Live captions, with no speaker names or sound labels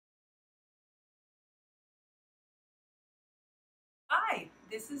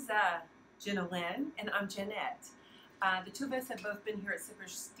This is Jenna Lynn, and I'm Jeanette. The two of us have both been here at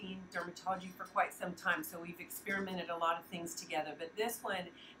Silverstein Dermatology for quite some time, so we've experimented a lot of things together, but this one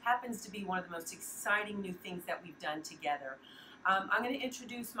happens to be one of the most exciting new things that we've done together. I'm going to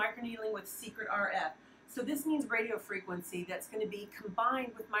introduce microneedling with secret RF. So this means radio frequency that's going to be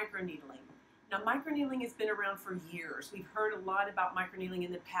combined with microneedling. Now, microneedling has been around for years. We've heard a lot about microneedling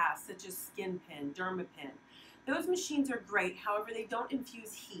in the past, such as skin pen, dermapen. Those machines are great, however, they don't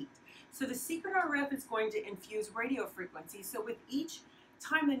infuse heat. So the secret RF is going to infuse radio frequency. So with each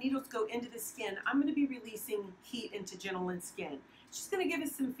time the needles go into the skin, I'm going to be releasing heat into Jenna Lynn's skin. She's going to give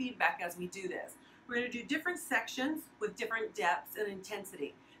us some feedback as we do this. We're going to do different sections with different depths and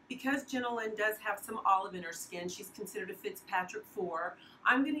intensity. Because Jenna Lynn does have some olive in her skin, she's considered a Fitzpatrick 4,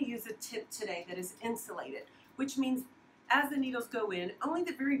 I'm going to use a tip today that is insulated, which means as the needles go in, only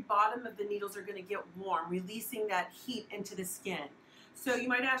the very bottom of the needles are going to get warm, releasing that heat into the skin. So you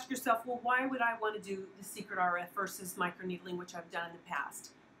might ask yourself, well, why would I want to do the secret RF versus microneedling, which I've done in the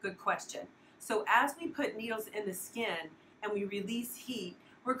past? Good question. So as we put needles in the skin and we release heat,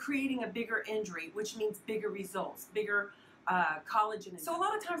 we're creating a bigger injury, which means bigger results, bigger collagen. So a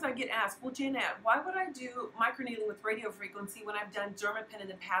lot of times I get asked, well, Jeanette, why would I do microneedling with radio frequency when I've done dermapen in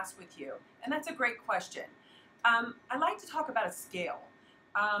the past with you? And that's a great question. I like to talk about a scale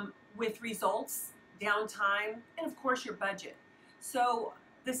with results, downtime, and of course your budget. So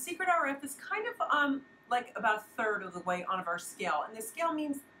the secret RF is kind of like about a third of the way on our scale. And the scale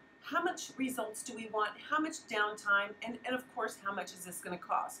means how much results do we want, how much downtime, and of course how much is this going to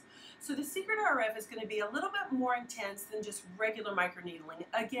cost. So the secret RF is going to be a little bit more intense than just regular microneedling.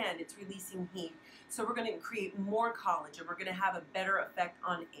 Again, it's releasing heat. So we're going to create more collagen. We're going to have a better effect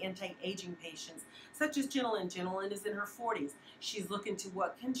on anti-aging patients, such as Jenna Lynn. Jenna Lynn is in her 40s. She's looking to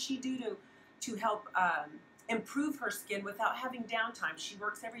what can she do to help improve her skin without having downtime. She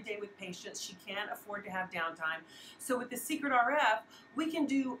works every day with patients. She can't afford to have downtime. So with the secret RF, we can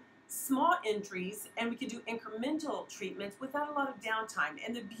do small injuries and we can do incremental treatments without a lot of downtime.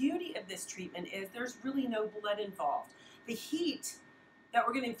 And the beauty of this treatment is there's really no blood involved. The heat that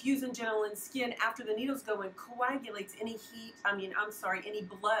we're going to infuse in Jenna Lynn's skin after the needles go in coagulates any any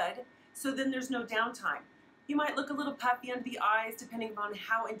blood, so then there's no downtime. You might look a little puffy under the eyes depending on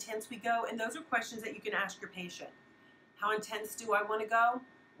how intense we go, and those are questions that you can ask your patient. How intense do I want to go?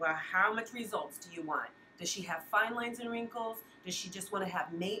 Well, how much results do you want? Does she have fine lines and wrinkles? Does she just want to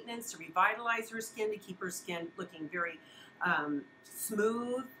have maintenance to revitalize her skin, to keep her skin looking very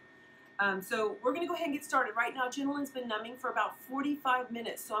smooth? So we're going to go ahead and get started. Right now, Jenna Lynn's been numbing for about 45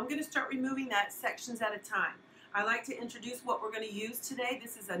 minutes, so I'm going to start removing that sections at a time. I like to introduce what we're going to use today.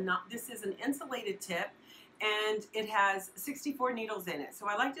 This is an insulated tip, and it has 64 needles in it. So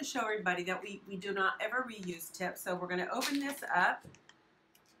I like to show everybody that we do not ever reuse tips. So we're going to open this up,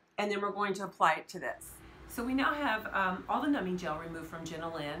 and then we're going to apply it to this. So we now have all the numbing gel removed from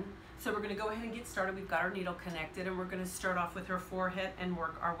Jenna Lynn. So we're going to go ahead and get started. We've got our needle connected, and we're going to start off with her forehead and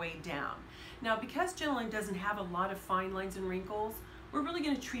work our way down. Now, because Jenna Lynn doesn't have a lot of fine lines and wrinkles, we're really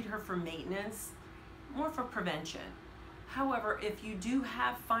going to treat her for maintenance, more for prevention. However, if you do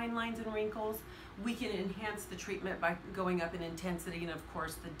have fine lines and wrinkles, we can enhance the treatment by going up in intensity and of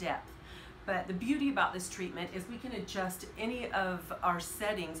course the depth. But the beauty about this treatment is we can adjust any of our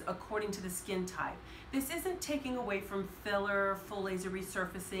settings according to the skin type. This isn't taking away from filler, full laser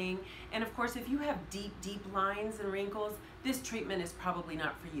resurfacing, and of course if you have deep lines and wrinkles, this treatment is probably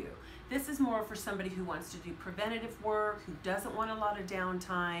not for you. This is more for somebody who wants to do preventative work, who doesn't want a lot of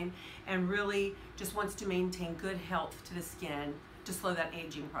downtime, and really just wants to maintain good health to the skin to slow that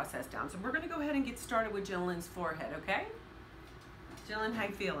aging process down. So we're going to go ahead and get started with Jenna Lynn's forehead, okay? Jenna Lynn, how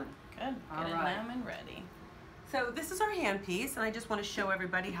you feeling? Good. Get it numb and ready. So this is our hand piece, and I just want to show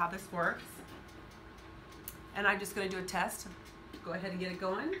everybody how this works. And I'm just going to do a test. Go ahead and get it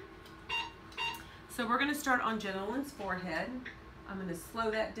going. So we're going to start on Jenna Lynn's forehead. I'm going to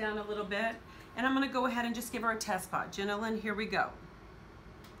slow that down a little bit, and I'm going to go ahead and just give her a test spot. Jenna Lynn, here we go.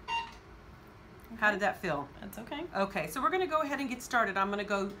 Okay. How did that feel? That's okay. Okay, so we're going to go ahead and get started. I'm going to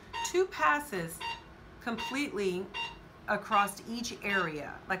go 2 passes completely across each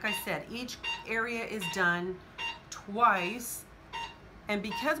area. Like I said, each area is done twice, and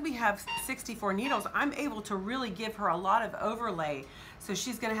because we have 64 needles, I'm able to really give her a lot of overlay, so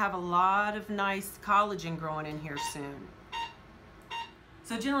she's going to have a lot of nice collagen growing in here soon.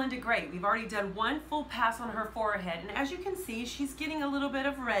 So Jenna Lynn did great. We've already done 1 full pass on her forehead, and as you can see, she's getting a little bit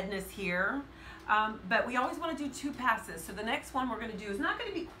of redness here, but we always want to do 2 passes. So the next one we're going to do is not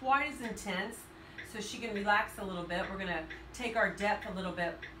going to be quite as intense, so she can relax a little bit. We're going to take our depth a little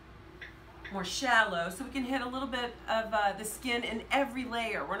bit more shallow, so we can hit a little bit of the skin in every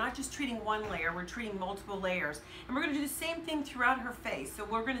layer. We're not just treating one layer, we're treating multiple layers. And we're going to do the same thing throughout her face. So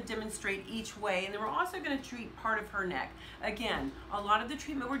we're going to demonstrate each way, and then we're also going to treat part of her neck. Again, a lot of the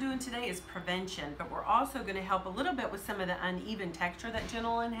treatment we're doing today is prevention, but we're also going to help a little bit with some of the uneven texture that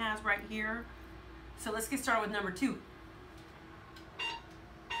Jenilyn has right here. So let's get started with number 2.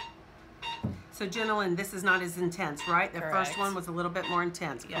 So Jenilyn, this is not as intense, right? The Correct. first one was a little bit more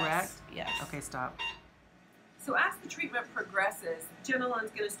intense, correct? Yes. Okay, stop. So as the treatment progresses, Jenilyn's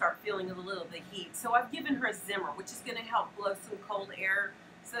going to start feeling a little bit of heat. So I've given her a Zimmer, which is going to help blow some cold air.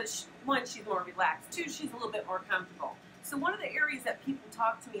 So one, she's more relaxed. 2, she's a little bit more comfortable. So one of the areas that people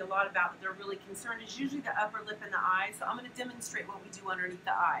talk to me a lot about that they're really concerned is usually the upper lip and the eye. So I'm going to demonstrate what we do underneath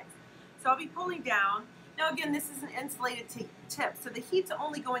the eyes. So I'll be pulling down. Now again, this is an insulated tip, so the heat's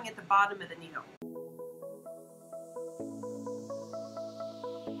only going at the bottom of the needle.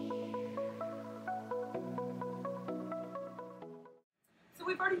 So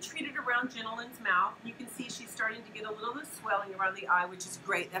we've already treated around Jenilyn's mouth. You can see she's starting to get a little bit of swelling around the eye, which is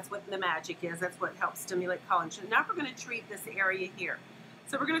great. That's what the magic is. That's what helps stimulate collagen. Now we're going to treat this area here.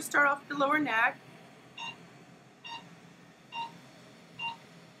 So we're going to start off with the lower neck.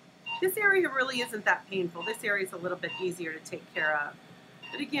 This area really isn't that painful. This area is a little bit easier to take care of.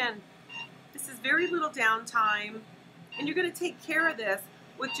 But again, this is very little downtime, and you're going to take care of this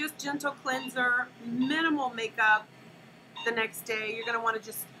with just gentle cleanser, minimal makeup the next day. You're going to want to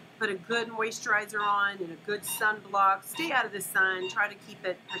just put a good moisturizer on and a good sunblock. Stay out of the sun. Try to keep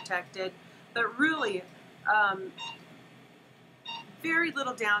it protected. But really, very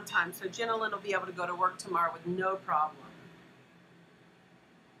little downtime. So Jenilyn will be able to go to work tomorrow with no problem.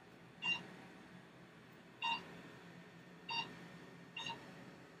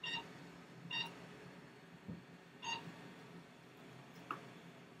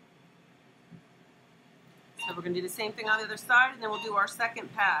 So we're going to do the same thing on the other side, and then we'll do our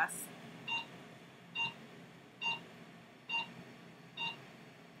second pass.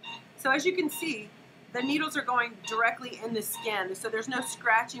 So as you can see, the needles are going directly in the skin, so there's no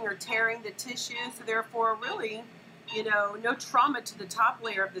scratching or tearing the tissue, so therefore really, you know, no trauma to the top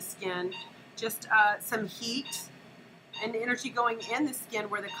layer of the skin, just some heat and energy going in the skin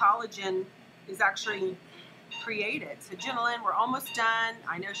where the collagen is actually created. So Jenilyn, we're almost done.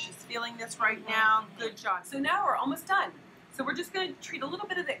 I know she's feeling this right now. Good job. So now we're almost done. So we're just going to treat a little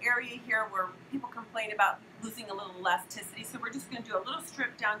bit of the area here where people complain about losing a little elasticity. So we're just going to do a little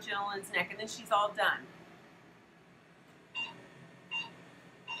strip down Jenilyn's neck, and then she's all done.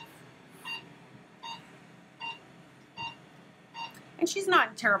 And she's not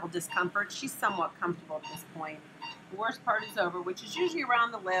in terrible discomfort. She's somewhat comfortable at this point. The worst part is over, which is usually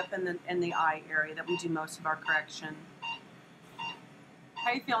around the lip and the eye area that we do most of our correction.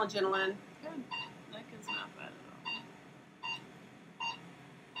 How you feeling, Jenilyn? Good. Neck is not bad at all.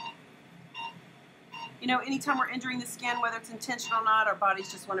 You know, anytime we're injuring the skin, whether it's intentional or not, our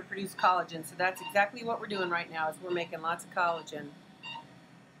bodies just want to produce collagen. So that's exactly what we're doing right now, is we're making lots of collagen.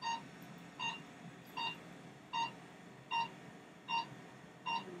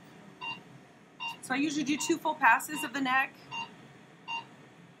 So I usually do 2 full passes of the neck.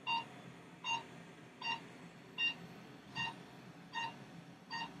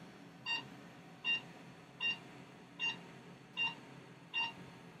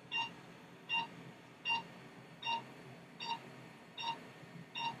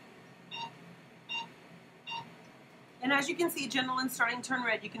 And as you can see, Jenilyn's starting to turn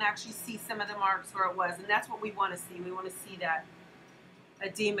red. You can actually see some of the marks where it was, and that's what we want to see. We want to see that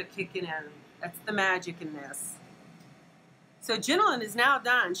edema kicking in. That's the magic in this. So Jenilyn is now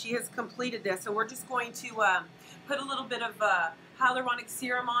done. She has completed this. So we're just going to put a little bit of hyaluronic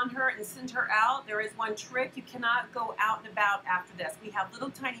serum on her and send her out. There is one trick. You cannot go out and about after this. We have little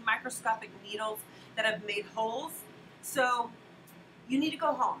tiny microscopic needles that have made holes. So you need to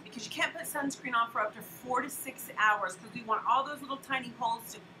go home because you can't put sunscreen on for up to 4 to 6 hours because we want all those little tiny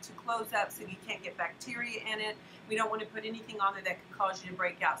holes to close up so you can't get bacteria in it. We don't want to put anything on there that could cause you to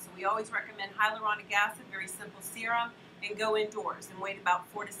break out. So we always recommend hyaluronic acid, very simple serum, and go indoors and wait about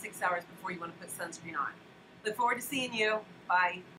 4 to 6 hours before you want to put sunscreen on. Look forward to seeing you. Bye.